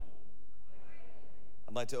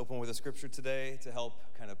I'd like to open with a scripture today to help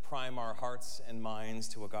kind of prime our hearts and minds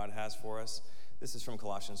to what God has for us. This is from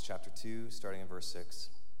Colossians chapter 2, starting in verse 6.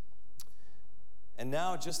 And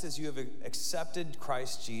now, just as you have accepted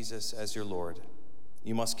Christ Jesus as your Lord,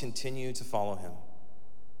 you must continue to follow him.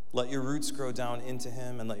 Let your roots grow down into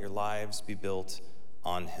him and let your lives be built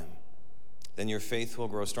on him. Then your faith will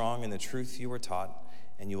grow strong in the truth you were taught,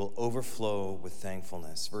 and you will overflow with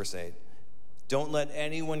thankfulness. Verse 8, don't let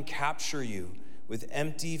anyone capture you with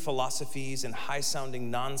empty philosophies and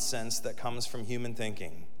high-sounding nonsense that comes from human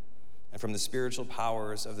thinking and from the spiritual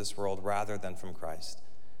powers of this world rather than from Christ.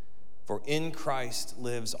 For in Christ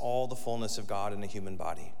lives all the fullness of God in a human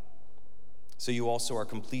body. So you also are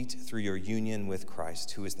complete through your union with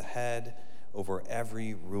Christ, who is the head over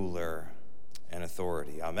every ruler and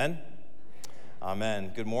authority. Amen?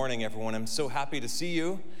 Amen. Good morning, everyone. I'm so happy to see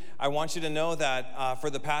you. I want you to know that for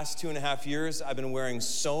the past 2.5 years, I've been wearing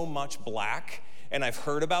so much black, and I've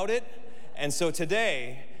heard about it. And so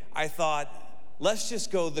today, I thought, let's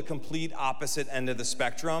just go the complete opposite end of the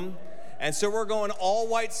spectrum. And so we're going all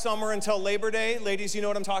white summer until Labor Day. Ladies, you know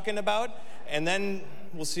what I'm talking about. And then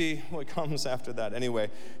we'll see what comes after that.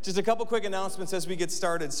 Anyway, just a couple quick announcements as we get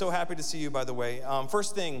started. So happy to see you, by the way.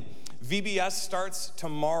 First thing, VBS starts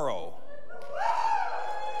tomorrow.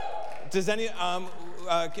 Does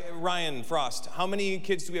Ryan Frost, how many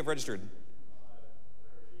kids do we have registered?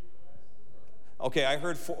 Okay, I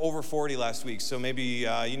heard over 40 last week, so maybe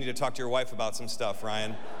you need to talk to your wife about some stuff,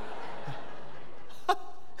 Ryan.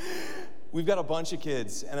 We've got a bunch of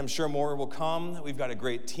kids, and I'm sure more will come. We've got a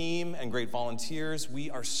great team and great volunteers. We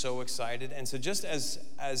are so excited. And so just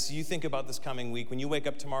as you think about this coming week, when you wake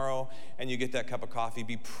up tomorrow and you get that cup of coffee,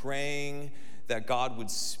 be praying that God would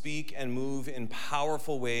speak and move in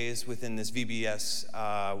powerful ways within this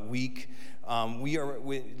VBS week. We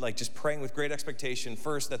are just praying with great expectation.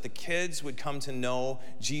 First, that the kids would come to know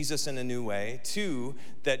Jesus in a new way. Two,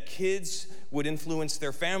 that kids would influence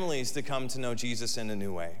their families to come to know Jesus in a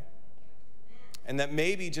new way. And that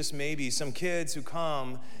maybe, just maybe, some kids who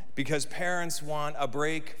come because parents want a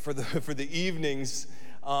break for the evenings,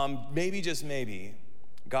 maybe, just maybe,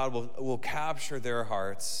 God will capture their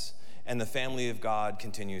hearts and the family of God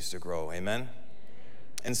continues to grow. Amen?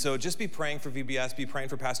 And so just be praying for VBS, be praying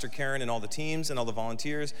for Pastor Karen and all the teams and all the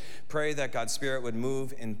volunteers. Pray that God's Spirit would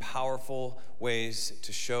move in powerful ways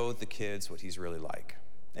to show the kids what he's really like.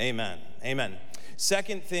 Amen. Amen.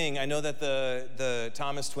 Second thing, I know that the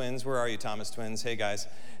Thomas twins, where are you, Thomas twins? Hey, guys.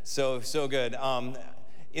 So good.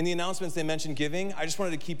 In the announcements, they mentioned giving. I just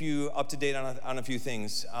wanted to keep you up to date on a few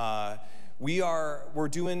things. We're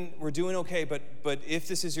doing okay, but if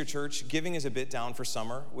this is your church, giving is a bit down for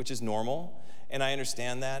summer, which is normal, and I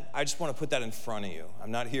understand that. I just want to put that in front of you.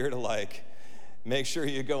 I'm not here to make sure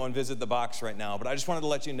you go and visit the box right now, but I just wanted to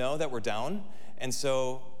let you know that we're down, and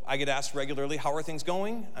so I get asked regularly, how are things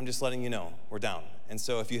going? I'm just letting you know, we're down. And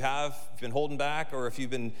so if you've been holding back, or if you've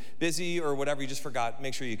been busy or whatever, you just forgot,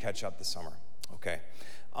 make sure you catch up this summer. Okay.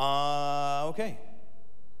 Okay.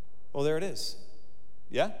 Well, there it is.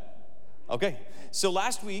 Yeah? Okay, so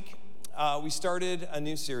last week, we started a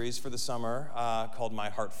new series for the summer called My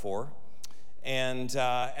Heart For. And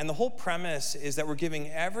the whole premise is that we're giving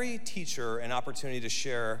every teacher an opportunity to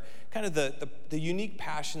share kind of the unique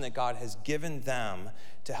passion that God has given them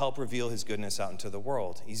to help reveal his goodness out into the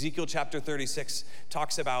world. Ezekiel chapter 36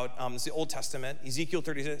 talks about, it's the Old Testament, Ezekiel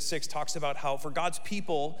 36 talks about how for God's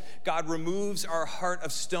people, God removes our heart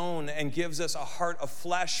of stone and gives us a heart of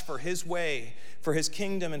flesh for his way, for his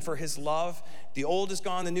kingdom, and for his love. The old is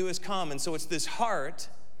gone, the new has come. And so it's this heart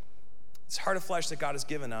of flesh that God has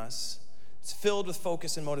given us. It's filled with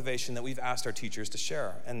focus and motivation that we've asked our teachers to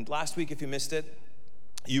share. And last week, if you missed it,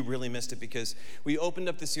 you really missed it, because we opened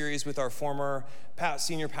up the series with our former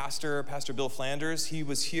senior pastor, Pastor Bill Flanders. He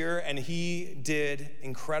was here, and he did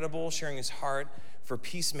incredible, sharing his heart for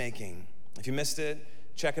peacemaking. If you missed it,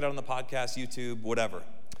 check it out on the podcast, YouTube, whatever.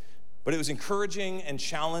 But it was encouraging and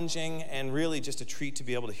challenging and really just a treat to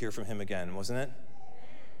be able to hear from him again, wasn't it?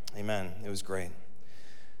 Amen. It was great.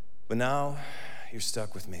 But now you're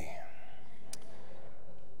stuck with me.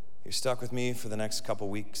 You're stuck with me for the next couple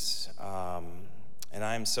weeks, and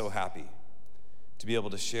I'm so happy to be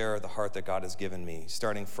able to share the heart that God has given me,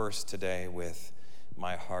 starting first today with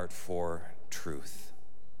my heart for truth.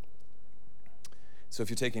 So if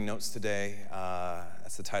you're taking notes today,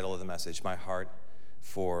 that's the title of the message, My Heart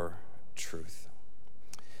for Truth.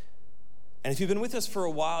 And if you've been with us for a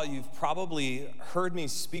while, you've probably heard me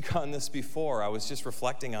speak on this before. I was just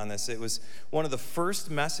reflecting on this. It was one of the first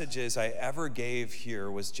messages I ever gave here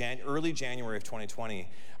was early January of 2020.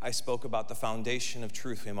 I spoke about the foundation of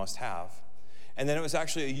truth we must have. And then it was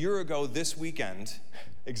actually a year ago this weekend,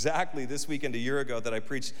 exactly this weekend, a year ago, that I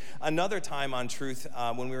preached another time on truth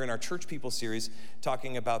when we were in our Church People series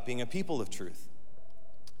talking about being a people of truth.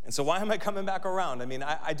 And so why am I coming back around? I mean,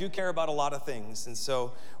 I do care about a lot of things. And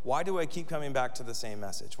so why do I keep coming back to the same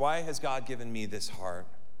message? Why has God given me this heart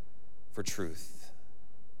for truth?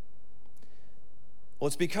 Well,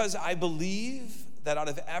 it's because I believe that out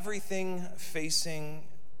of everything facing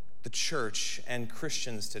the church and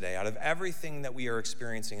Christians today, out of everything that we are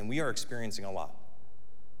experiencing, and we are experiencing a lot,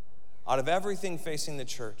 out of everything facing the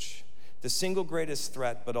church, the single greatest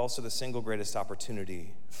threat, but also the single greatest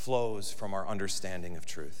opportunity, flows from our understanding of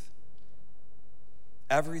truth.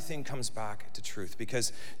 Everything comes back to truth,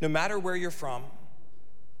 because no matter where you're from,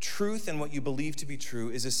 truth and what you believe to be true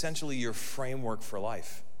is essentially your framework for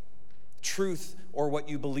life. Truth, or what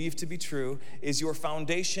you believe to be true, is your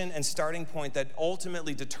foundation and starting point that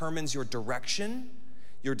ultimately determines your direction,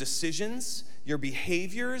 your decisions, your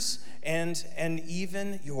behaviors, and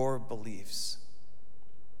even your beliefs.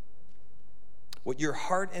 What your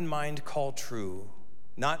heart and mind call true,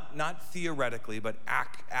 not theoretically, but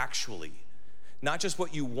actually, not just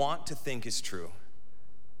what you want to think is true,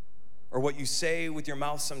 or what you say with your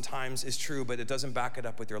mouth sometimes is true, but it doesn't back it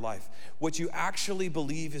up with your life. What you actually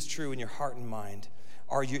believe is true in your heart and mind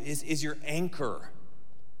is your anchor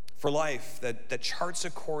for life that charts a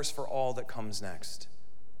course for all that comes next.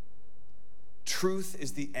 Truth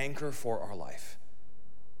is the anchor for our life.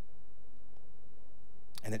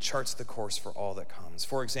 And it charts the course for all that comes.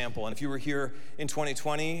 For example, and if you were here in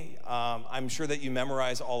 2020, I'm sure that you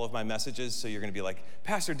memorize all of my messages, so you're going to be like,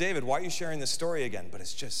 Pastor David, why are you sharing this story again? But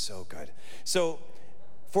it's just so good. So,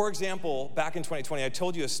 for example, back in 2020, I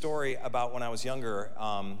told you a story about when I was younger.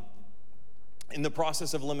 In the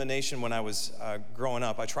process of elimination when I was growing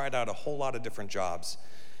up, I tried out a whole lot of different jobs,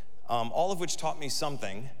 all of which taught me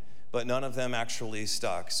something, but none of them actually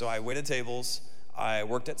stuck. So I waited tables. I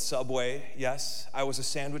worked at Subway, yes. I was a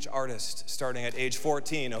sandwich artist starting at age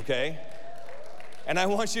 14, okay? And I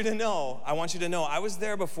want you to know, I was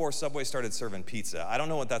there before Subway started serving pizza. I don't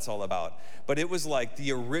know what that's all about, but it was like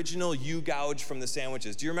the original U-gouge from the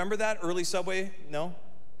sandwiches. Do you remember that early Subway? No?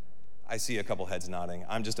 I see a couple heads nodding.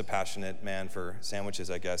 I'm just a passionate man for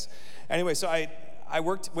sandwiches, I guess. Anyway, so I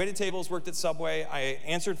waited tables, worked at Subway. I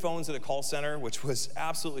answered phones at a call center, which was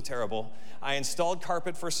absolutely terrible. I installed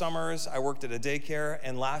carpet for summers. I worked at a daycare.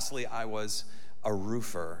 And lastly, I was a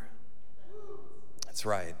roofer. That's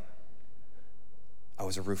right. I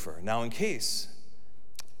was a roofer. Now, in case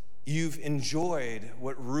you've enjoyed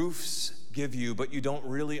what roofs give you, but you don't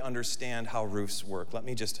really understand how roofs work, let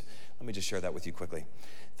me just share that with you quickly.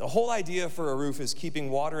 The whole idea for a roof is keeping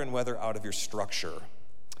water and weather out of your structure.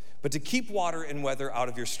 But to keep water and weather out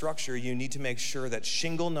of your structure, you need to make sure that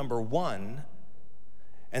shingle number 1,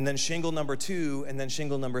 and then shingle number 2, and then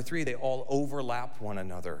shingle number 3, they all overlap one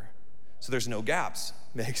another. So there's no gaps.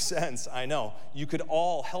 Makes sense, I know. You could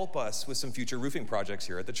all help us with some future roofing projects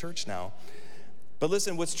here at the church now. But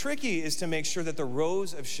listen, what's tricky is to make sure that the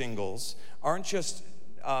rows of shingles aren't just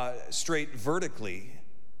straight vertically,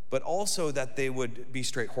 but also that they would be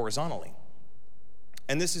straight horizontally.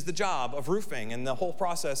 And this is the job of roofing, and the whole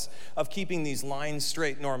process of keeping these lines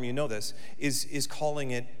straight, Norm, you know this, is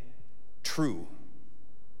calling it true.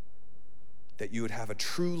 That you would have a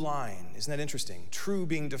true line. Isn't that interesting? True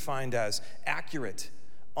being defined as accurate,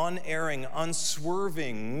 unerring,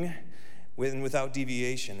 unswerving, without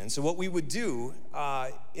deviation. And so what we would do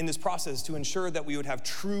in this process to ensure that we would have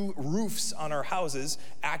true roofs on our houses,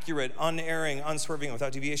 accurate, unerring, unswerving,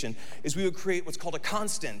 without deviation, is we would create what's called a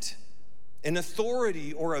constant, an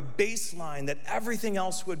authority or a baseline that everything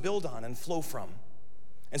else would build on and flow from.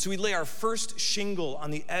 And so we'd lay our first shingle on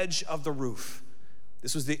the edge of the roof.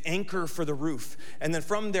 This was the anchor for the roof. And then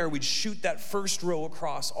from there, we'd shoot that first row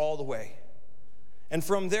across all the way. And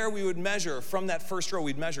from there, we would measure, from that first row,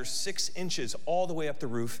 we'd measure 6 inches all the way up the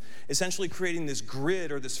roof, essentially creating this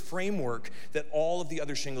grid or this framework that all of the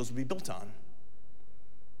other shingles would be built on.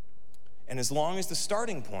 And as long as the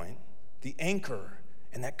starting point, the anchor,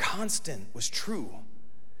 and that constant was true,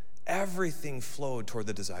 everything flowed toward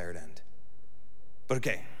the desired end. But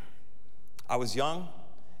okay, I was young,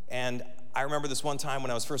 and I remember this one time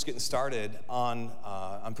when I was first getting started on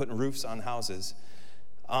putting roofs on houses.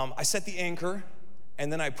 I set the anchor,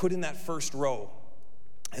 and then I put in that first row.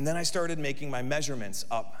 And then I started making my measurements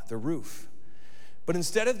up the roof. But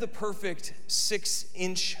instead of the perfect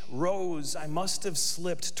 6-inch rows, I must have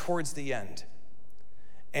slipped towards the end.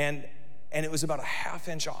 And it was about a 1/2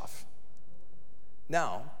 inch off.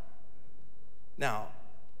 Now,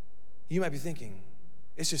 you might be thinking,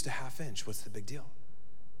 it's just a 1/2 inch. What's the big deal?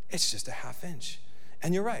 It's just a 1/2 inch.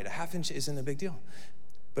 And you're right, a half inch isn't a big deal.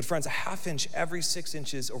 But friends, a half inch every 6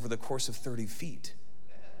 inches over the course of 30 feet.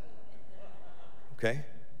 Okay?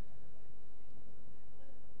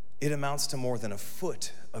 It amounts to more than a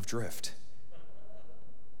foot of drift.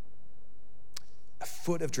 A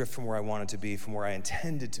foot of drift from where I wanted to be, from where I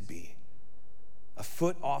intended to be. A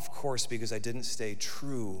foot off course because I didn't stay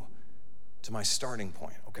true to my starting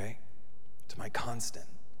point, okay? To my constant.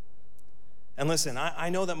 And listen, I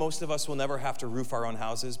know that most of us will never have to roof our own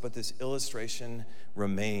houses, but this illustration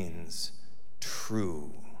remains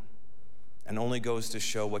true and only goes to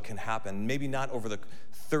show what can happen, maybe not over the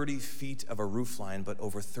 30 feet of a roof line, but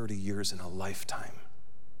over 30 years in a lifetime.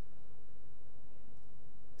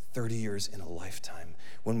 30 years in a lifetime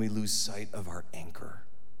when we lose sight of our anchor,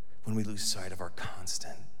 when we lose sight of our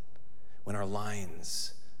constant, when our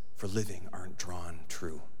lines for living aren't drawn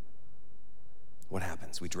true. What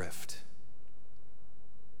happens? We drift.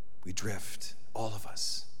 We drift, all of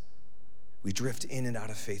us. We drift in and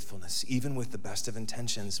out of faithfulness. Even with the best of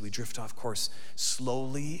intentions, we drift off course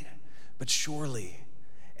slowly but surely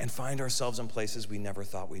and find ourselves in places we never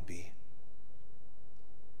thought we'd be.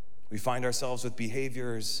 We find ourselves with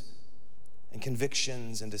behaviors and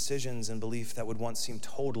convictions and decisions and belief that would once seem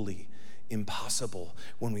totally impossible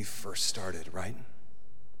when we first started, right?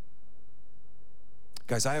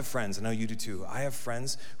 Guys, I have friends, I know you do too. I have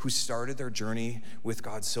friends who started their journey with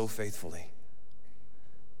God so faithfully,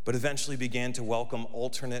 but eventually began to welcome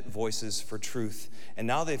alternate voices for truth, and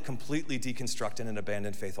now they've completely deconstructed and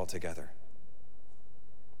abandoned faith altogether.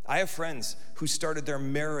 I have friends who started their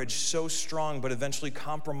marriage so strong, but eventually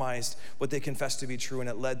compromised what they confessed to be true, and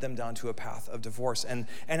it led them down to a path of divorce. And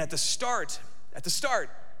at the start,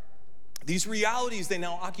 these realities they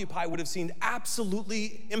now occupy would have seemed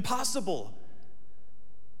absolutely impossible.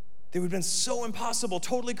 They would have been so impossible,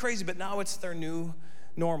 totally crazy, but now it's their new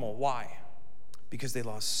normal. Why? Because they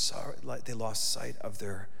lost sight of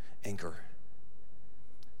their anchor.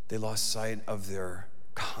 They lost sight of their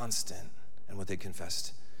constant and what they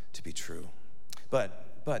confessed to be true. But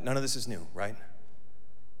none of this is new, right?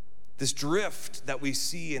 This drift that we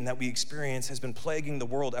see and that we experience has been plaguing the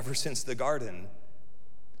world ever since the garden.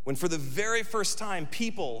 When for the very first time,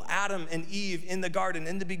 people, Adam and Eve in the garden,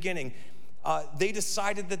 in the beginning, they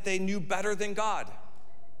decided that they knew better than God.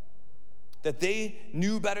 That they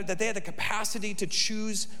knew better, that they had the capacity to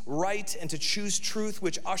choose right and to choose truth,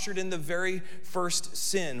 which ushered in the very first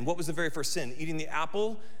sin. What was the very first sin? Eating the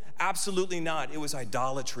apple? Absolutely not. It was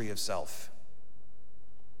idolatry of self.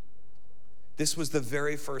 This was the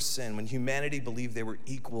very first sin when humanity believed they were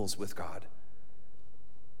equals with God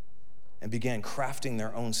and began crafting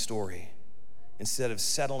their own story instead of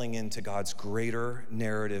settling into God's greater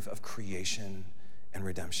narrative of creation and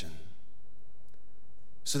redemption.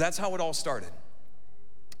 So that's how it all started.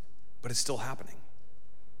 But it's still happening.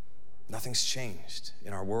 Nothing's changed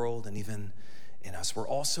in our world and even in us. We're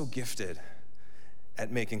also gifted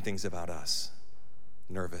at making things about us.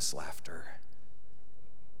 Nervous laughter.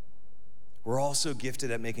 We're also gifted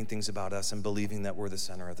at making things about us and believing that we're the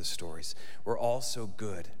center of the stories. We're also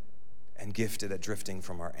good and gifted at drifting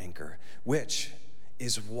from our anchor, which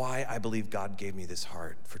is why I believe God gave me this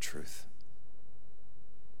heart for truth.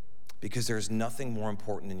 Because there's nothing more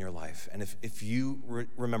important in your life. And if you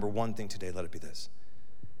remember one thing today, let it be this.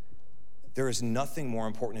 There is nothing more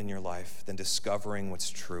important in your life than discovering what's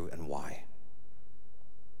true and why.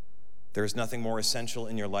 There is nothing more essential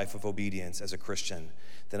in your life of obedience as a Christian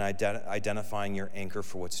than identifying your anchor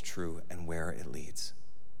for what's true and where it leads.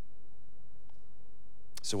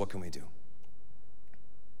 So what can we do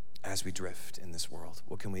as we drift in this world?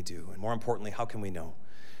 What can we do? And more importantly, how can we know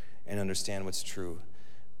and understand what's true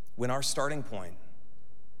when our starting point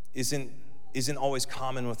isn't always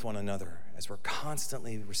common with one another, as we're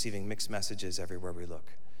constantly receiving mixed messages everywhere we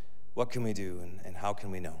look? What can we do and how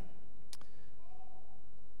can we know?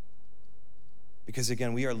 Because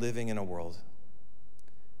again, we are living in a world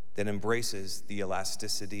that embraces the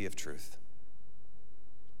elasticity of truth.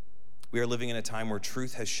 We are living in a time where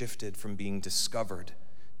truth has shifted from being discovered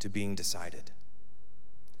to being decided.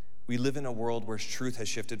 We live in a world where truth has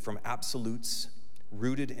shifted from absolutes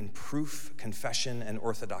rooted in proof, confession, and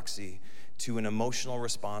orthodoxy to an emotional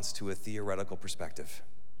response to a theoretical perspective,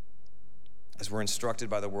 as we're instructed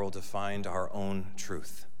by the world to find our own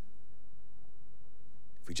truth.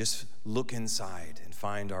 If we just look inside and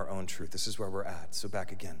find our own truth, this is where we're at. So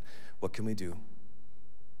back again, what can we do?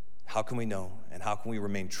 How can we know? And how can we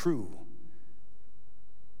remain true?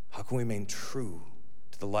 How can we remain true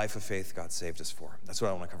to the life of faith God saved us for? That's what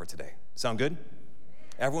I want to cover today. Sound good?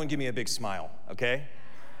 Everyone give me a big smile, okay?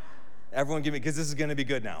 Everyone give me, because this is going to be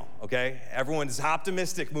good now, okay? Everyone is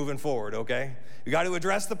optimistic moving forward, okay? You got to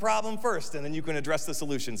address the problem first, and then you can address the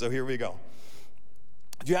solution. So here we go.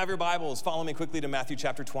 If you have your Bibles, follow me quickly to Matthew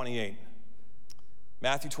chapter 28.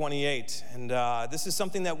 Matthew 28, and this is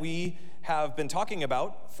something that we have been talking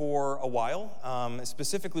about for a while,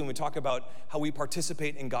 specifically when we talk about how we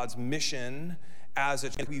participate in God's mission as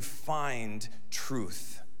we find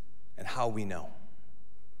truth and how we know.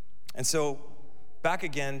 And so, back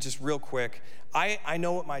again, just real quick, I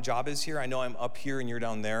know what my job is here. I know I'm up here and you're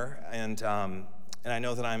down there, and I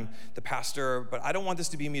know that I'm the pastor, but I don't want this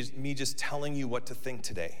to be me just telling you what to think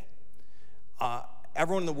today.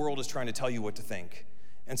 Everyone in the world is trying to tell you what to think.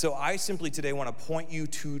 And so I simply today want to point you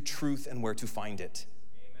to truth and where to find it.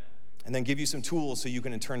 Amen. And then give you some tools so you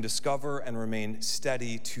can in turn discover and remain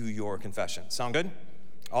steady to your confession. Sound good?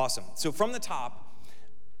 Awesome. So from the top,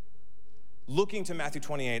 looking to Matthew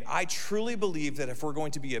 28, I truly believe that if we're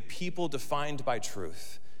going to be a people defined by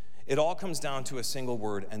truth, it all comes down to a single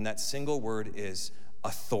word, and that single word is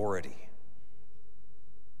authority.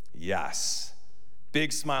 Yes.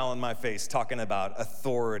 Big smile on my face talking about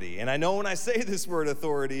authority. And I know when I say this word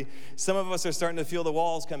authority, some of us are starting to feel the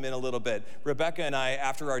walls come in a little bit. Rebecca and I,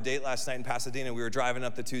 after our date last night in Pasadena, we were driving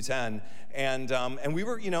up the 210, and we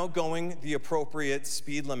were, going the appropriate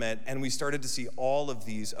speed limit, and we started to see all of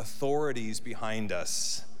these authorities behind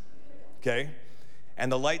us, okay? And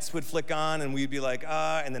the lights would flick on, and we'd be like,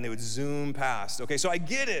 and then they would zoom past. Okay, so I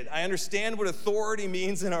get it. I understand what authority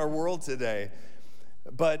means in our world today.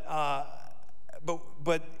 But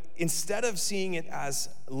instead of seeing it as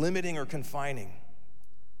limiting or confining,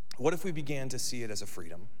 what if we began to see it as a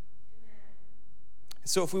freedom?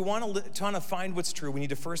 So if we want to find what's true, we need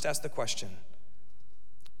to first ask the question,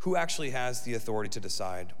 who actually has the authority to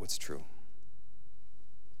decide what's true?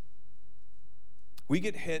 We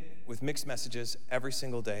get hit with mixed messages every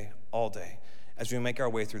single day, all day, as we make our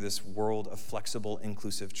way through this world of flexible,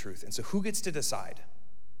 inclusive truth. And so who gets to decide?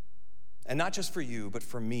 And not just for you, but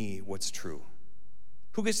for me, what's true?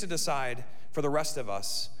 Who gets to decide for the rest of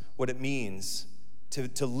us what it means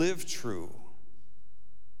to live true?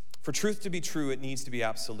 For truth to be true, it needs to be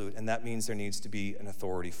absolute, and that means there needs to be an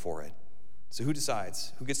authority for it. So who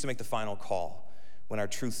decides? Who gets to make the final call when our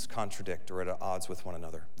truths contradict or are at odds with one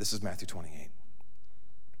another? This is Matthew 28.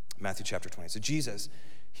 Matthew chapter 20. So Jesus,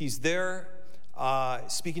 he's there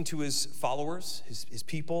speaking to his followers, his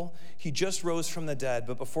people. He just rose from the dead,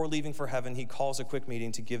 but before leaving for heaven, he calls a quick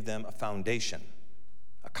meeting to give them a foundation,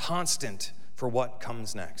 a constant for what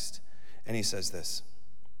comes next. And he says this,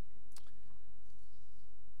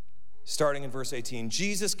 starting in verse 18,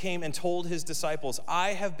 Jesus came and told his disciples, I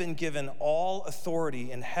have been given all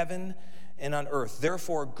authority in heaven and on earth.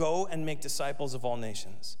 Therefore, go and make disciples of all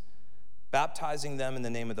nations, baptizing them in the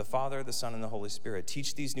name of the Father, the Son, and the Holy Spirit.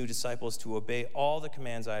 Teach these new disciples to obey all the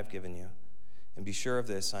commands I have given you. And be sure of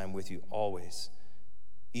this, I am with you always,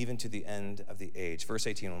 even to the end of the age. Verse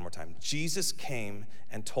 18, one more time. Jesus came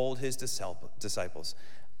and told his disciples,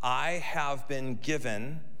 I have been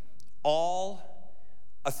given all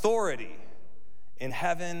authority in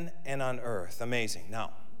heaven and on earth. Amazing.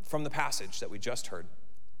 Now, from the passage that we just heard,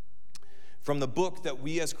 from the book that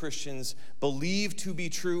we as Christians believe to be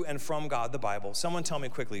true and from God, the Bible, someone tell me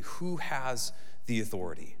quickly, who has the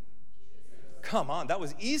authority? Come on, that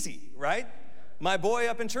was easy, right? My boy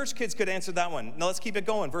up in Church Kids could answer that one. Now let's keep it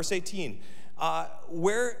going. Verse 18.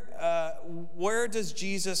 Where does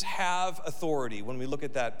Jesus have authority when we look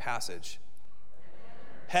at that passage?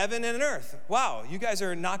 Heaven and earth. Wow, you guys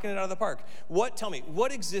are knocking it out of the park. Tell me,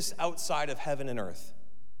 what exists outside of heaven and earth?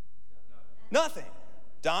 Nothing.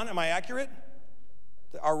 Don, am I accurate?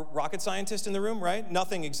 Our rocket scientist in the room, right?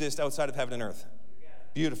 Nothing exists outside of heaven and earth.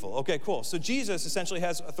 Beautiful. Okay, cool. So Jesus essentially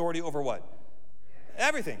has authority over what?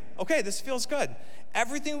 Everything. Okay, this feels good.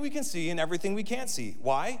 Everything we can see and everything we can't see.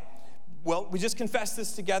 Why? Well, we just confessed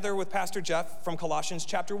this together with Pastor Jeff from Colossians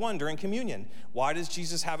chapter 1 during communion. Why does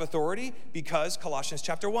Jesus have authority? Because Colossians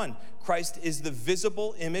chapter 1, Christ is the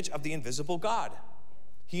visible image of the invisible God.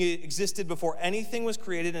 He existed before anything was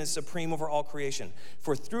created and is supreme over all creation.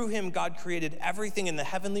 For through him, God created everything in the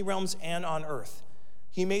heavenly realms and on earth.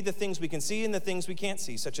 He made the things we can see and the things we can't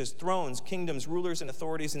see, such as thrones, kingdoms, rulers, and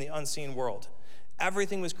authorities in the unseen world.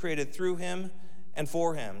 Everything was created through him and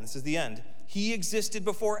for him. This is the end. He existed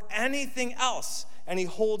before anything else, and he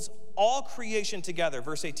holds all creation together.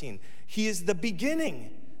 Verse 18, he is the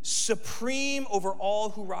beginning, supreme over all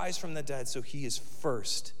who rise from the dead. So he is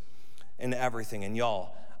first in everything. And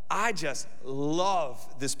y'all, I just love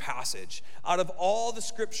this passage. Out of all the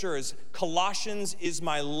scriptures, Colossians is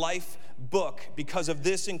my life book because of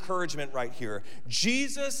this encouragement right here.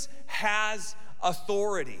 Jesus has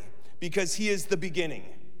authority. because he is the beginning.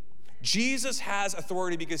 Jesus has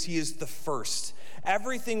authority because he is the first.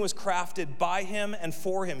 Everything was crafted by him and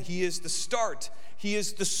for him. He is the start. He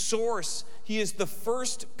is the source. He is the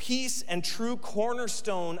first piece and true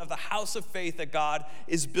cornerstone of the house of faith that God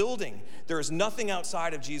is building. There is nothing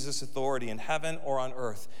outside of Jesus' authority in heaven or on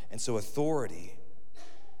earth. And so authority,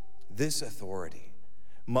 this authority,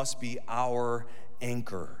 must be our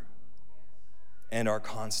anchor and our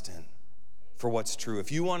constant for what's true.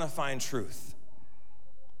 If you want to find truth,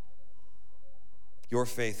 your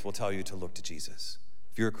faith will tell you to look to Jesus.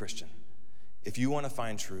 If you're a Christian, if you want to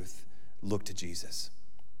find truth, look to Jesus.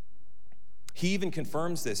 He even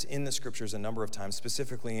confirms this in the scriptures a number of times,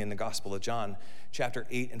 specifically in the Gospel of John, chapter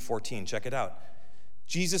 8 and 14. Check it out.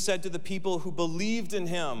 Jesus said to the people who believed in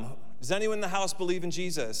him, does anyone in the house believe in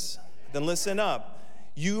Jesus? Then listen up.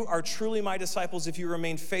 You are truly my disciples if you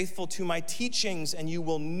remain faithful to my teachings, and you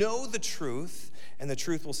will know the truth, and the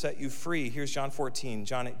truth will set you free. Here's John 14.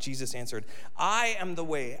 Jesus answered, I am the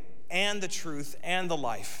way and the truth and the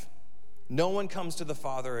life. No one comes to the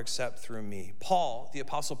Father except through me. Paul, the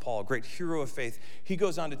Apostle Paul, great hero of faith, he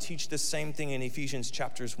goes on to teach the same thing in Ephesians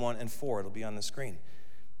chapters 1 and 4. It'll be on the screen.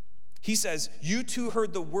 He says, you too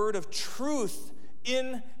heard the word of truth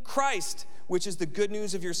in Christ, which is the good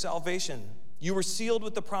news of your salvation. You were sealed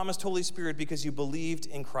with the promised Holy Spirit because you believed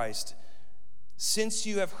in Christ. Since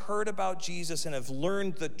you have heard about Jesus and have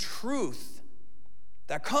learned the truth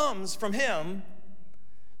that comes from him,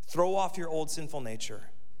 throw off your old sinful nature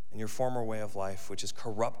and your former way of life, which is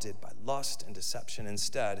corrupted by lust and deception.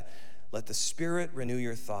 Instead, let the Spirit renew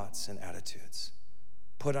your thoughts and attitudes.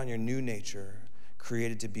 Put on your new nature,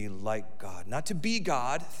 created to be like God. Not to be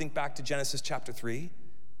God. Think back to Genesis chapter 3.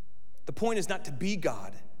 The point is not to be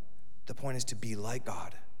God. The point is to be like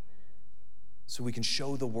God. So we can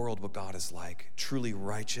show the world what God is like, truly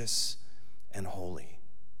righteous and holy.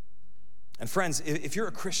 And friends, if you're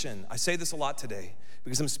a Christian, I say this a lot today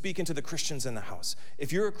because I'm speaking to the Christians in the house.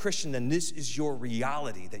 If you're a Christian, then this is your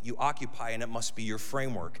reality that you occupy, and it must be your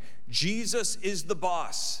framework. Jesus is the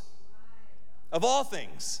boss of all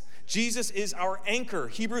things. Jesus is our anchor.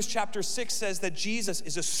 Hebrews chapter 6 says that Jesus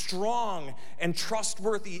is a strong and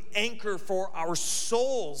trustworthy anchor for our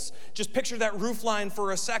souls. Just picture that roof line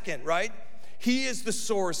for a second, right? He is the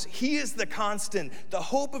source. He is the constant. The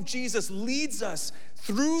hope of Jesus leads us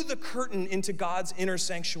through the curtain into God's inner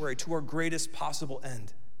sanctuary to our greatest possible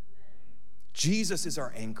end. Jesus is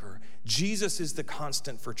our anchor. Jesus is the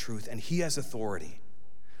constant for truth, and he has authority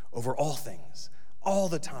over all things, all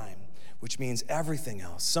the time, which means everything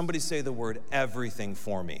else. Somebody say the word everything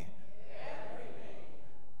for me.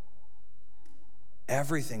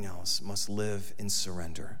 Everything else must live in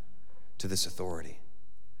surrender to this authority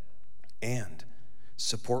and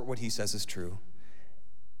support what he says is true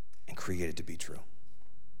and create it to be true.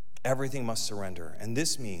 Everything must surrender, and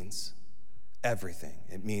this means everything.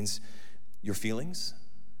 It means your feelings.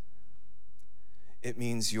 It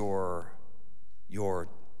means your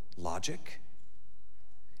logic.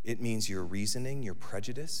 It means your reasoning, your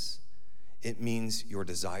prejudice. It means your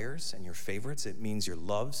desires and your favorites. It means your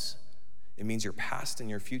loves. It means your past and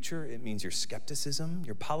your future. It means your skepticism,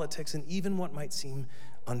 your politics, and even what might seem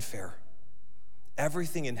unfair.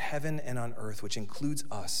 Everything in heaven and on earth, which includes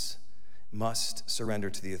us, must surrender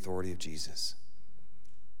to the authority of Jesus.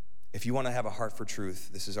 If you want to have a heart for truth,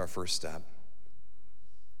 this is our first step.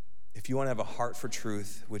 If you want to have a heart for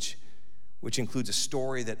truth, which includes a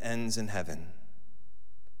story that ends in heaven,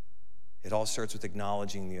 it all starts with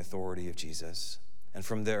acknowledging the authority of Jesus, and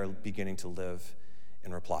from there, beginning to live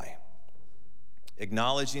in reply.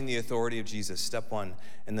 Acknowledging the authority of Jesus, step one,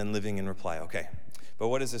 and then living in reply. Okay, but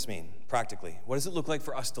what does this mean practically? What does it look like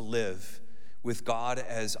for us to live with God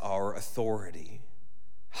as our authority?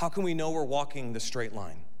 How can we know we're walking the straight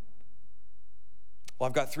line? Well,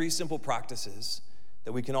 I've got 3 simple practices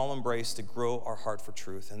that we can all embrace to grow our heart for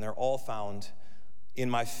truth, and they're all found in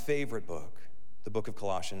my favorite book, the book of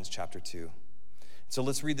Colossians, chapter 2. So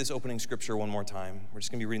let's read this opening scripture one more time. We're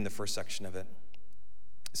just going to be reading the first section of it.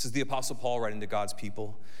 This is the Apostle Paul writing to God's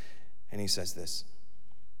people, and he says this.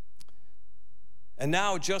 And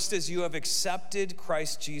now, just as you have accepted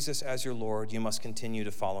Christ Jesus as your Lord, you must continue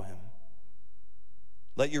to follow him.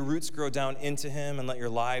 Let your roots grow down into him, and let your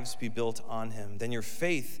lives be built on him. Then your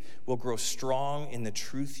faith will grow strong in the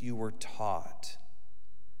truth you were taught,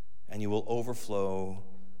 and you will overflow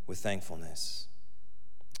with thankfulness.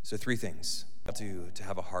 So 3 things to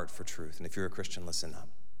have a heart for truth. And if you're a Christian, listen up.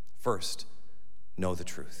 First, know the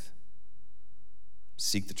truth.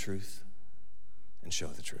 Seek the truth and show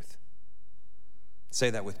the truth. Say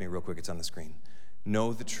that with me real quick. It's on the screen.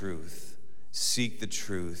 Know the truth, seek the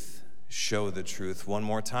truth, show the truth. One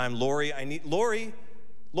more time. Lori,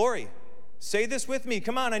 say this with me.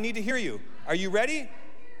 Come on, I need to hear you. Are you ready?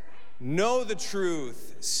 Know the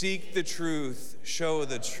truth, seek the truth, show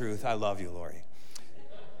the truth. I love you, Lori.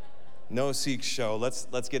 Know, seek, show.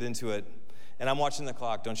 Let's get into it. And I'm watching the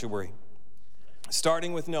clock, don't you worry.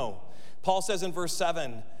 Starting with know. Paul says in verse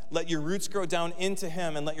 7, let your roots grow down into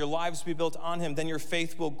him and let your lives be built on him. Then your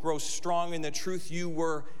faith will grow strong in the truth you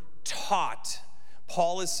were taught.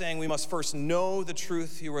 Paul is saying we must first know the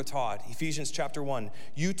truth you were taught. Ephesians chapter 1.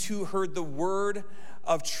 You too heard the word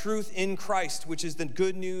of truth in Christ, which is the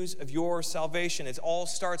good news of your salvation. It all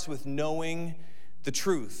starts with knowing the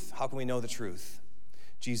truth. How can we know the truth?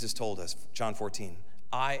 Jesus told us, John 14,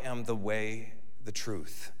 I am the way, the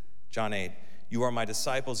truth. John 8, you are my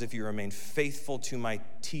disciples if you remain faithful to my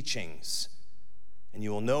teachings, and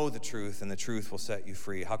you will know the truth, and the truth will set you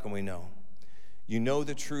free. How can we know? You know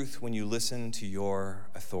the truth when you listen to your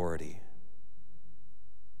authority.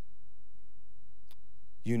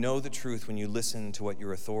 You know the truth when you listen to what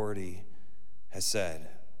your authority has said.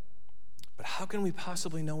 But how can we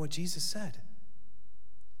possibly know what Jesus said?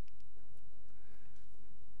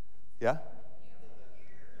 Yeah?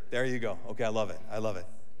 There you go. Okay, I love it.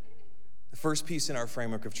 The first piece in our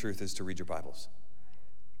framework of truth is to read your Bibles.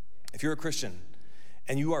 If you're a Christian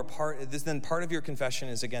and you are then part of your confession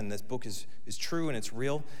is, again, this book is true and it's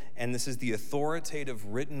real, and this is the authoritative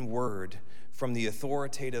written word from the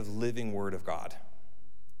authoritative living word of God.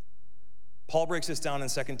 Paul breaks this down in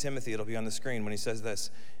 2 Timothy. It'll be on the screen when he says this.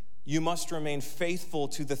 You must remain faithful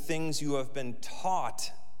to the things you have been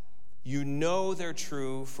taught. You know they're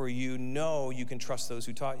true, for you know you can trust those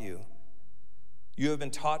who taught you. You've been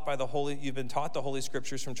taught the Holy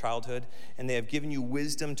Scriptures from childhood, and they have given you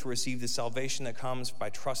wisdom to receive the salvation that comes by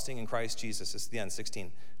trusting in Christ Jesus. It's the end,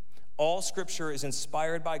 16. All Scripture is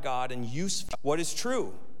inspired by God and useful. What is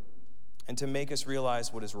true? And to make us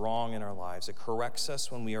realize what is wrong in our lives. It corrects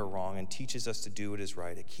us when we are wrong and teaches us to do what is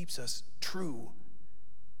right. It keeps us true.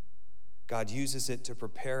 God uses it to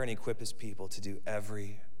prepare and equip his people to do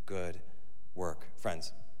every good work.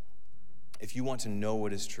 Friends, if you want to know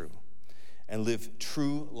what is true and live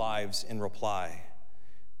true lives in reply,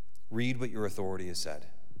 read what your authority has said.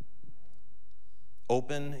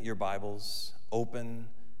 Open your Bibles.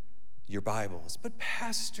 But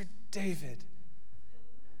Pastor David,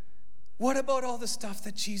 what about all the stuff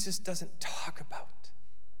that Jesus doesn't talk about?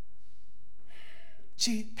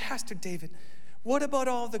 Pastor David, what about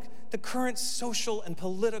all the current social and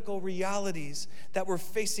political realities that we're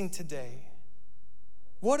facing today?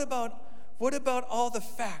 What about all the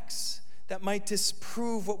facts that might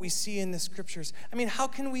disprove what we see in the Scriptures? I mean, how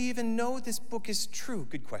can we even know this book is true?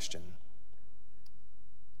 Good question.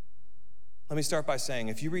 Let me start by saying,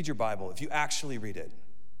 if you read your Bible, if you actually read it,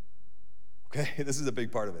 okay, this is a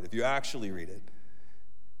big part of it. If you actually read it,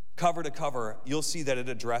 cover to cover, you'll see that it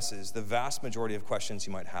addresses the vast majority of questions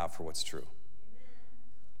you might have for what's true.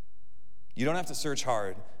 You don't have to search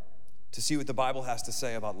hard to see what the Bible has to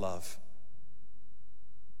say about love.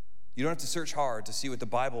 You don't have to search hard to see what the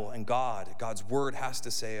Bible and God's word has to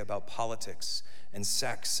say about politics and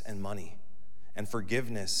sex and money and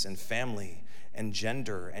forgiveness and family and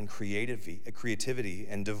gender and creativity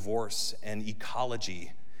and divorce and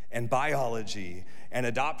ecology and biology and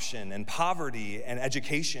adoption and poverty and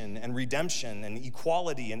education and redemption and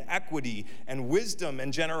equality and equity and wisdom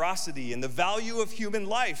and generosity and the value of human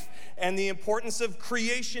life and the importance of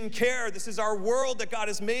creation care. This is our world that God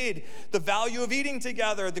has made. The value of eating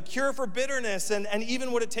together, the cure for bitterness, and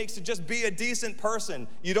even what it takes to just be a decent person.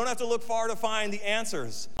 You don't have to look far to find the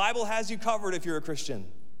answers. The Bible has you covered if you're a Christian.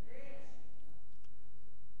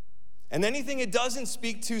 And anything it doesn't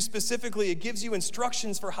speak to specifically, it gives you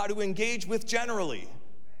instructions for how to engage with generally.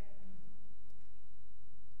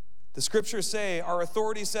 The Scriptures say, our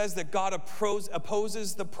authority says that God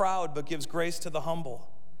opposes the proud but gives grace to the humble.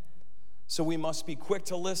 So we must be quick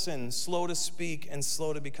to listen, slow to speak, and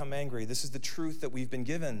slow to become angry. This is the truth that we've been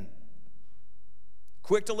given.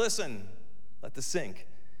 Quick to listen, let this sink.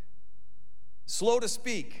 Slow to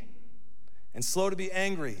speak, and slow to be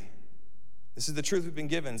angry. This is the truth we've been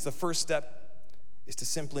given. It's the first step is to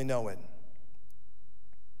simply know it.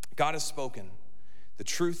 God has spoken. The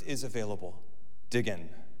truth is available. Dig in.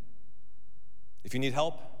 If you need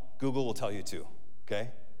help, Google will tell you to, okay?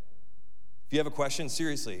 If you have a question,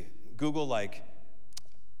 seriously, Google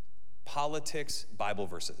politics Bible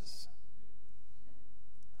verses.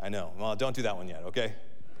 I know. Well, don't do that one yet, okay?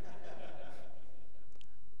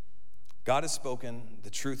 God has spoken. The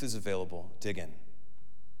truth is available. Dig in.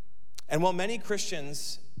 And while many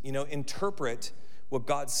Christians, interpret what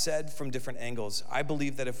God said from different angles, I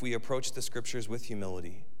believe that if we approach the Scriptures with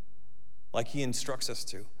humility, like he instructs us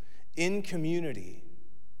to, in community,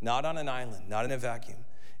 not on an island, not in a vacuum,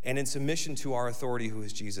 and in submission to our authority, who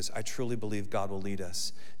is Jesus, I truly believe God will lead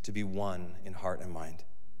us to be one in heart and mind.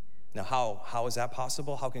 Now, how is that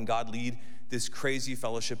possible? How can God lead this crazy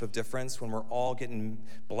fellowship of difference when we're all getting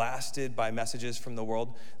blasted by messages from the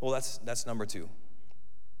world? Well, that's number two.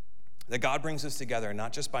 That God brings us together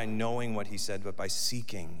not just by knowing what he said, but by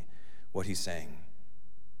seeking what he's saying.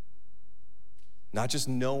 Not just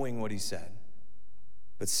knowing what he said,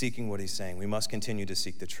 but seeking what he's saying. We must continue to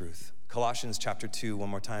seek the truth. Colossians chapter 2, one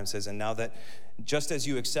more time, says, and now that just as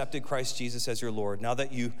you accepted Christ Jesus as your Lord, now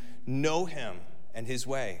that you know him and his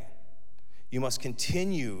way, you must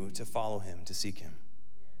continue to follow him, to seek him.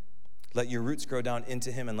 Let your roots grow down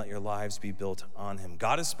into him and let your lives be built on him.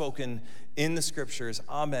 God has spoken in the scriptures,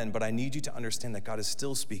 amen, but I need you to understand that God is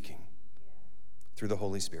still speaking through the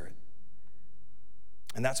Holy Spirit.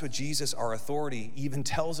 And that's what Jesus, our authority, even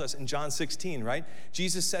tells us in John 16, right?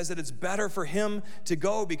 Jesus says that it's better for him to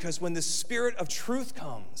go because when the Spirit of truth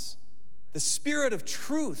comes, the Spirit of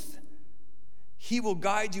truth, he will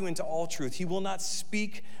guide you into all truth. He will not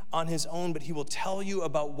speak on his own, but he will tell you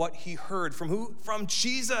about what he heard. From who? From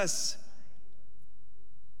Jesus.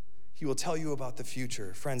 He will tell you about the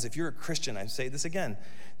future. Friends, if you're a Christian, I say this again,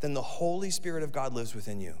 then the Holy Spirit of God lives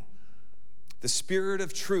within you. The Spirit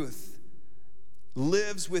of truth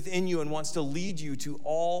lives within you and wants to lead you to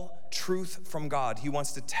all truth from God. He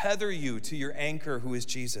wants to tether you to your anchor, who is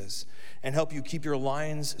Jesus, and help you keep your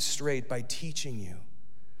lines straight by teaching you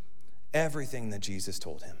everything that Jesus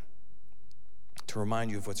told him to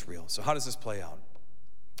remind you of what's real. So how does this play out?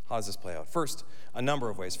 How does this play out? First, a number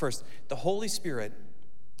of ways. First, the Holy Spirit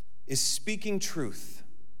is speaking truth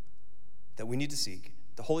that we need to seek.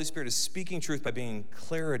 The Holy Spirit is speaking truth by bringing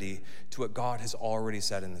clarity to what God has already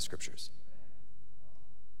said in the scriptures.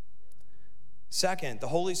 Second, the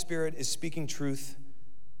Holy Spirit is speaking truth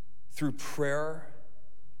through prayer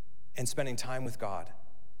and spending time with God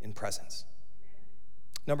in presence.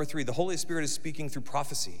 Number three, the Holy Spirit is speaking through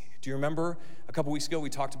prophecy. Do you remember a couple weeks ago we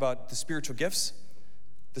talked about the spiritual gifts?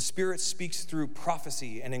 The Spirit speaks through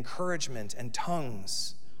prophecy and encouragement and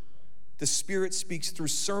tongues. The Spirit speaks through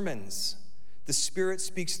sermons. The Spirit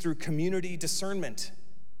speaks through community discernment.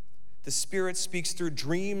 The Spirit speaks through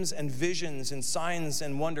dreams and visions and signs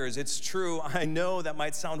and wonders. It's true. I know that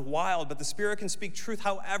might sound wild, but the Spirit can speak truth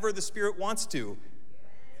however the Spirit wants to.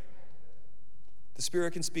 The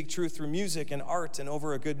Spirit can speak truth through music and art and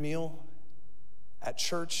over a good meal, at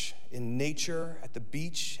church, in nature, at the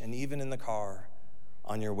beach, and even in the car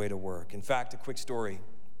on your way to work. In fact, a quick story.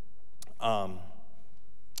 A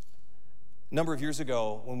number of years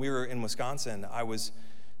ago, when we were in Wisconsin, I was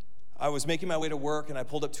making my way to work, and I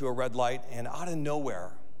pulled up to a red light, and out of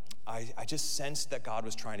nowhere, I just sensed that God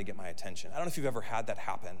was trying to get my attention. I don't know if you've ever had that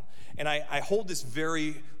happen. And I hold this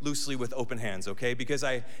very loosely with open hands, okay? Because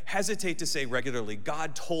I hesitate to say regularly,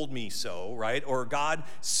 God told me so, right? Or God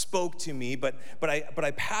spoke to me, but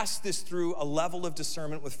I passed this through a level of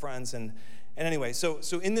discernment with friends. And anyway, so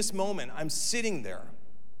in this moment, I'm sitting there,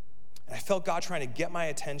 and I felt God trying to get my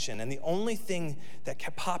attention. And the only thing that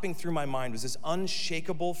kept popping through my mind was this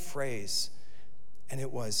unshakable phrase. And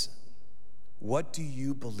it was, what do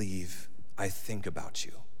you believe I think about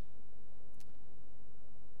you?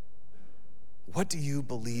 What do you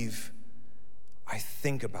believe I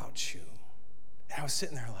think about you? And I was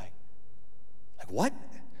sitting there like what?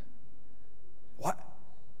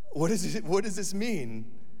 What does this mean?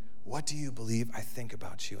 What do you believe I think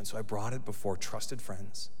about you? And so I brought it before trusted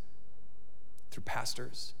friends, through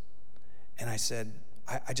pastors, and I said,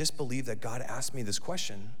 I just believe that God asked me this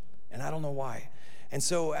question, and I don't know why. And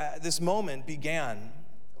so this moment began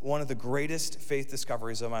one of the greatest faith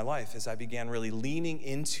discoveries of my life as I began really leaning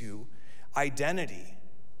into identity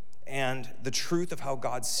and the truth of how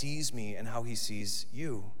God sees me and how he sees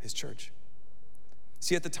you, his church.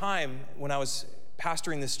 See, at the time when I was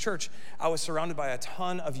pastoring this church, I was surrounded by a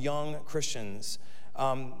ton of young Christians,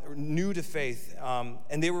 new to faith,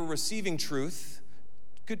 and they were receiving truth,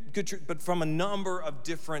 good truth, but from a number of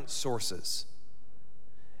different sources.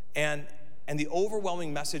 And the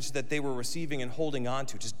overwhelming message that they were receiving and holding on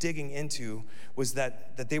to, just digging into, was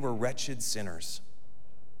that they were wretched sinners.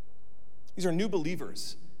 These are new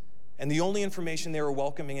believers, and the only information they were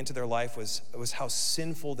welcoming into their life was how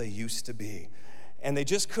sinful they used to be. And they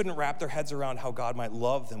just couldn't wrap their heads around how God might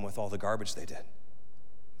love them with all the garbage they did.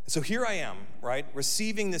 So here I am, right,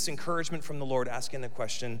 receiving this encouragement from the Lord, asking the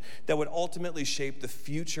question that would ultimately shape the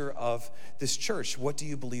future of this church. What do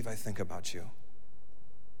you believe I think about you?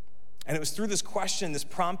 And it was through this question, this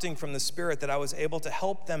prompting from the Spirit, that I was able to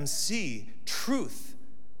help them see truth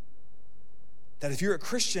That if you're a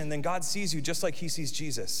Christian, then God sees you just like he sees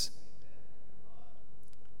Jesus.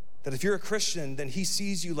 That if you're a Christian, then he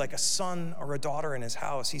sees you like a son or a daughter in his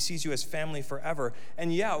house. He sees you as family forever.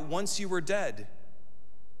 And yeah, once you were dead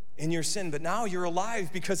in your sin, but now you're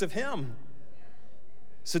alive because of him.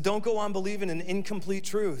 So don't go on believing an incomplete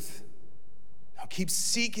truth. Now keep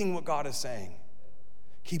seeking what God is saying.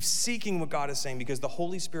 Keep seeking what God is saying, because the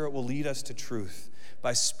Holy Spirit will lead us to truth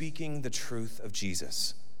by speaking the truth of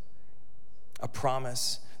Jesus, a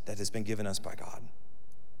promise that has been given us by God.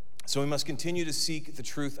 So we must continue to seek the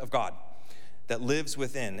truth of God that lives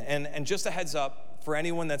within. And just a heads up for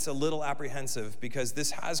anyone that's a little apprehensive, because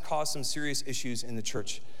this has caused some serious issues in the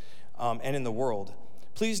church and in the world.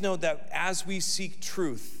 Please note that as we seek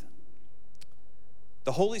truth,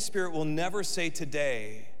 the Holy Spirit will never say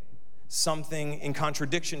today something in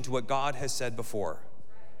contradiction to what God has said before.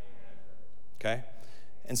 Okay?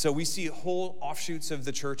 And so we see whole offshoots of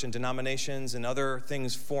the church and denominations and other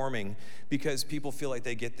things forming because people feel like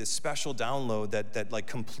they get this special download that like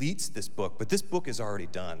completes this book, but this book is already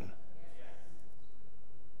done.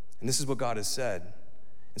 And this is what God has said.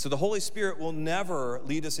 And so the Holy Spirit will never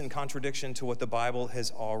lead us in contradiction to what the Bible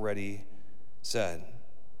has already said.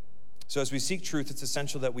 So as we seek truth, it's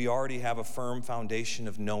essential that we already have a firm foundation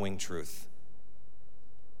of knowing truth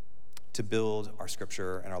to build our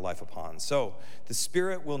scripture and our life upon. So the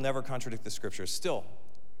Spirit will never contradict the scriptures. Still,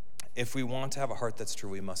 if we want to have a heart that's true,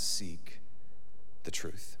 we must seek the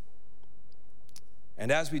truth.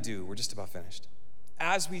 And as we do, we're just about finished.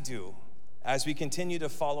 As we continue to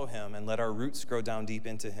follow him and let our roots grow down deep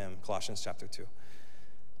into him, Colossians chapter 2,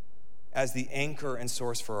 as the anchor and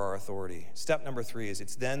source for our authority. Step number 3 is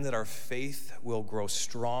it's then that our faith will grow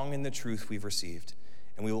strong in the truth we've received,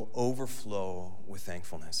 and we will overflow with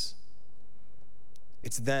thankfulness.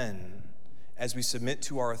 It's then, as we submit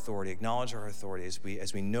to our authority, acknowledge our authority,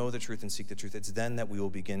 as we know the truth and seek the truth, it's then that we will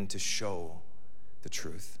begin to show the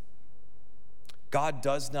truth. God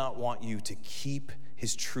does not want you to keep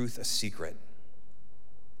his truth a secret.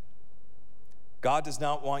 God does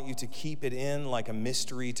not want you to keep it in like a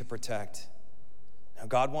mystery to protect. Now,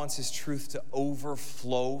 God wants his truth to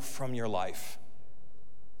overflow from your life.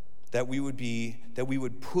 That we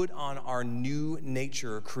would put on our new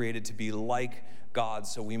nature created to be like God,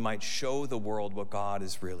 so we might show the world what God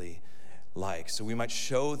is really like. So we might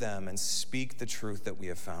show them and speak the truth that we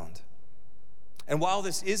have found. And while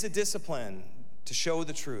this is a discipline to show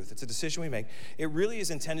the truth, it's a decision we make, it really is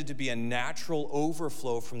intended to be a natural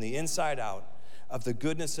overflow from the inside out of the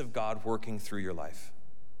goodness of God working through your life.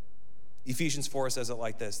 Ephesians 4 says it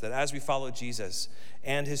like this, that as we follow Jesus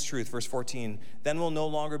and his truth, verse 14, then we'll no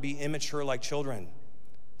longer be immature like children.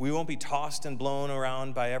 We won't be tossed and blown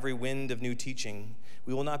around by every wind of new teaching.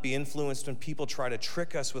 We will not be influenced when people try to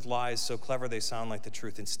trick us with lies so clever they sound like the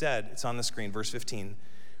truth. Instead, it's on the screen, verse 15,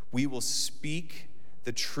 we will speak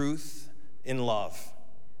the truth in love,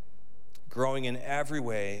 growing in every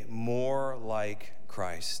way more like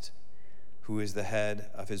Christ, who is the head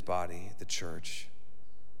of his body, the church.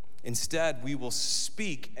 Instead, we will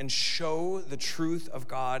speak and show the truth of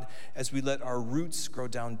God as we let our roots grow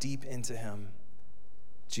down deep into him,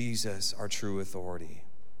 Jesus, our true authority.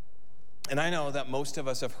 And I know that most of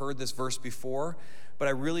us have heard this verse before, but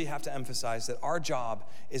I really have to emphasize that our job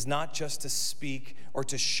is not just to speak or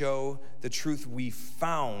to show the truth we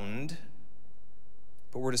found,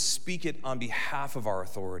 but we're to speak it on behalf of our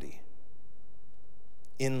authority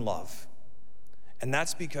in love. And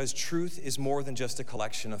that's because truth is more than just a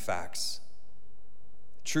collection of facts.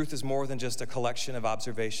 Truth is more than just a collection of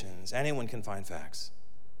observations. Anyone can find facts.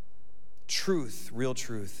 Truth, real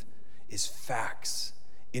truth, is facts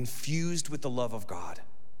infused with the love of God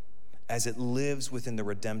as it lives within the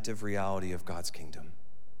redemptive reality of God's kingdom.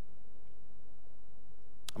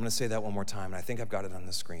 I'm going to say that one more time, and I think I've got it on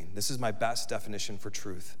the screen. This is my best definition for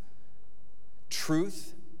truth.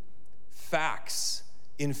 Truth, facts,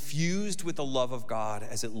 infused with the love of God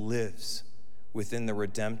as it lives within the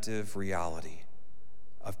redemptive reality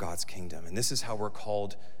of God's kingdom. And this is how we're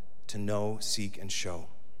called to know, seek, and show.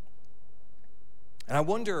 And I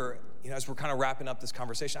wonder, as we're kind of wrapping up this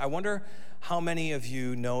conversation, I wonder how many of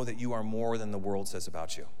you know that you are more than the world says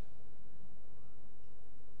about you.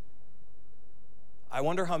 I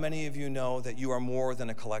wonder how many of you know that you are more than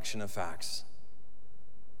a collection of facts,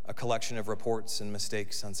 a collection of reports and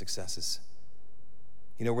mistakes and successes.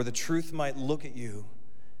 Where the truth might look at you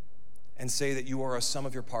and say that you are a sum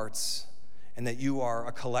of your parts and that you are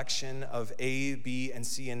a collection of A, B, and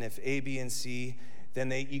C, and if A, B, and C, then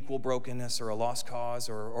they equal brokenness or a lost cause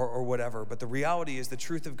or whatever. But the reality is the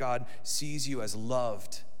truth of God sees you as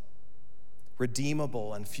loved,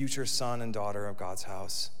 redeemable, and future son and daughter of God's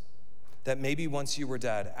house. That maybe once you were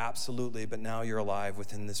dead, absolutely, but now you're alive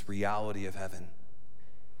within this reality of heaven.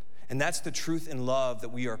 And that's the truth and love that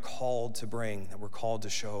we are called to bring, that we're called to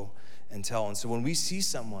show and tell. And so when we see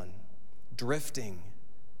someone drifting,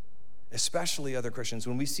 especially other Christians,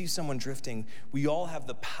 when we see someone drifting, we all have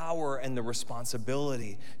the power and the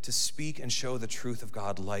responsibility to speak and show the truth of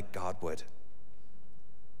God like God would.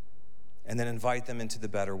 And then invite them into the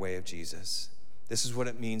better way of Jesus. This is what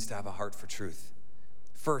it means to have a heart for truth.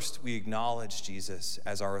 First, we acknowledge Jesus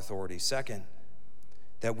as our authority. Second,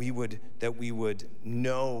 that we would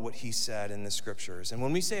know what he said in the scriptures. And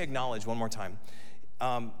when we say acknowledge, one more time,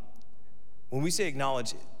 when we say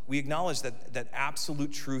acknowledge, we acknowledge that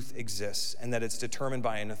absolute truth exists and that it's determined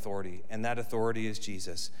by an authority, and that authority is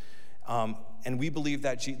Jesus. And we believe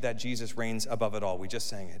that Jesus reigns above it all. We just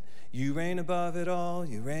sang it. You reign above it all,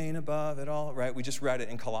 you reign above it all, right? We just read it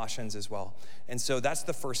in Colossians as well. And so that's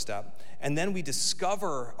the first step. And then we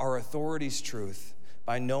discover our authority's truth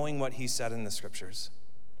by knowing what he said in the scriptures.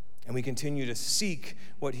 And we continue to seek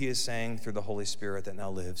what he is saying through the Holy Spirit that now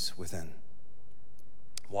lives within.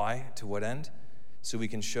 Why? To what end? So we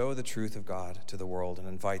can show the truth of God to the world and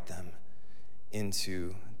invite them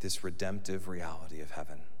into this redemptive reality of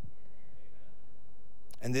heaven.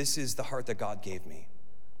 And this is the heart that God gave me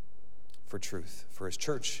for truth, for his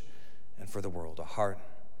church and for the world, a heart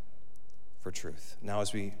for truth. Now,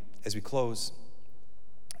 as we close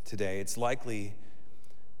today, it's likely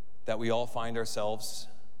that we all find ourselves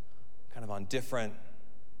kind of on different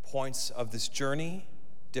points of this journey,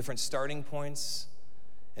 different starting points,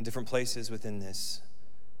 and different places within this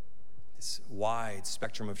wide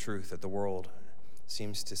spectrum of truth that the world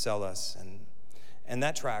seems to sell us. And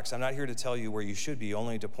that tracks. I'm not here to tell you where you should be,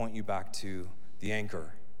 only to point you back to the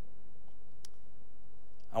anchor.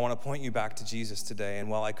 I want to point you back to Jesus today. And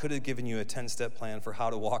while I could have given you a 10-step plan for how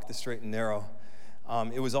to walk the straight and narrow,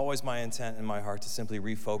 it was always my intent in my heart to simply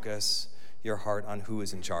refocus your heart on who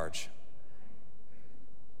is in charge.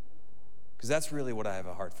 Because that's really what I have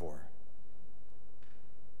a heart for.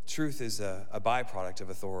 Truth is a byproduct of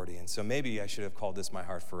authority. And so maybe I should have called this my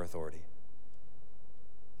heart for authority.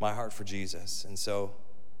 My heart for Jesus. And so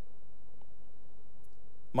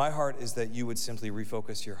my heart is that you would simply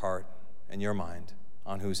refocus your heart and your mind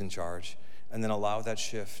on who's in charge, and then allow that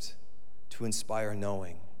shift to inspire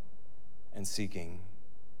knowing and seeking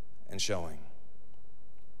and showing.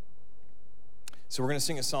 So we're going to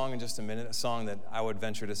sing a song in just a minute, a song that I would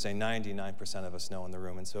venture to say 99% of us know in the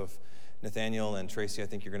room. And so if Nathaniel and Tracy, I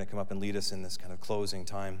think you're going to come up and lead us in this kind of closing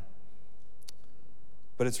time.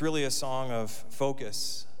 But it's really a song of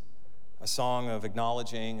focus, a song of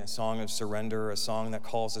acknowledging, a song of surrender, a song that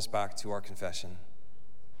calls us back to our confession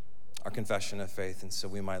of faith, and so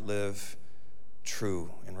we might live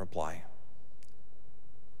true in reply.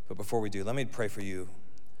 But before we do, let me pray for you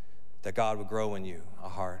that God would grow in you a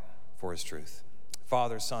heart for his truth.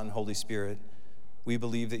 Father, Son, Holy Spirit, we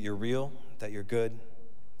believe that you're real, that you're good,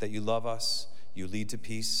 that you love us, you lead to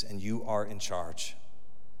peace, and you are in charge.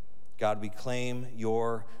 God, we claim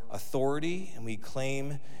your authority and we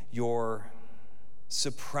claim your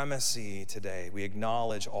supremacy today. We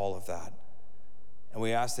acknowledge all of that. And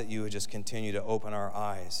we ask that you would just continue to open our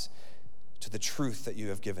eyes to the truth that you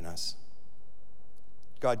have given us.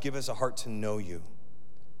 God, give us a heart to know you.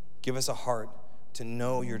 Give us a heart to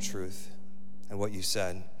know your truth and what you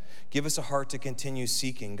said. Give us a heart to continue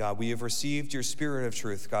seeking, God. We have received your spirit of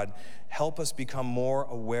truth, God. Help us become more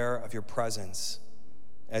aware of your presence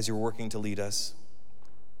as you're working to lead us.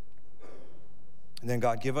 And then,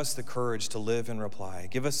 God, give us the courage to live in reply.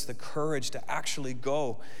 Give us the courage to actually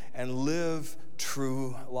go and live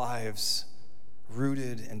true lives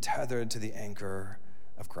rooted and tethered to the anchor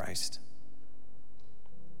of Christ.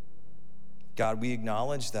 God, we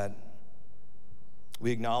acknowledge that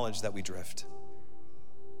we drift.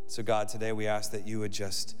 So, God, today we ask that you would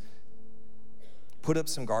just put up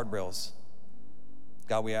some guardrails.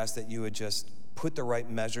 God, we ask that you would just put the right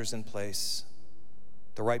measures in place,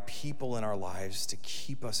 the right people in our lives to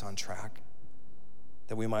keep us on track,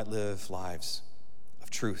 that we might live lives of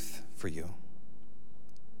truth for you.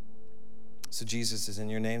 So Jesus, is in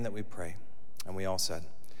your name that we pray. And we all said,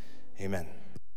 amen.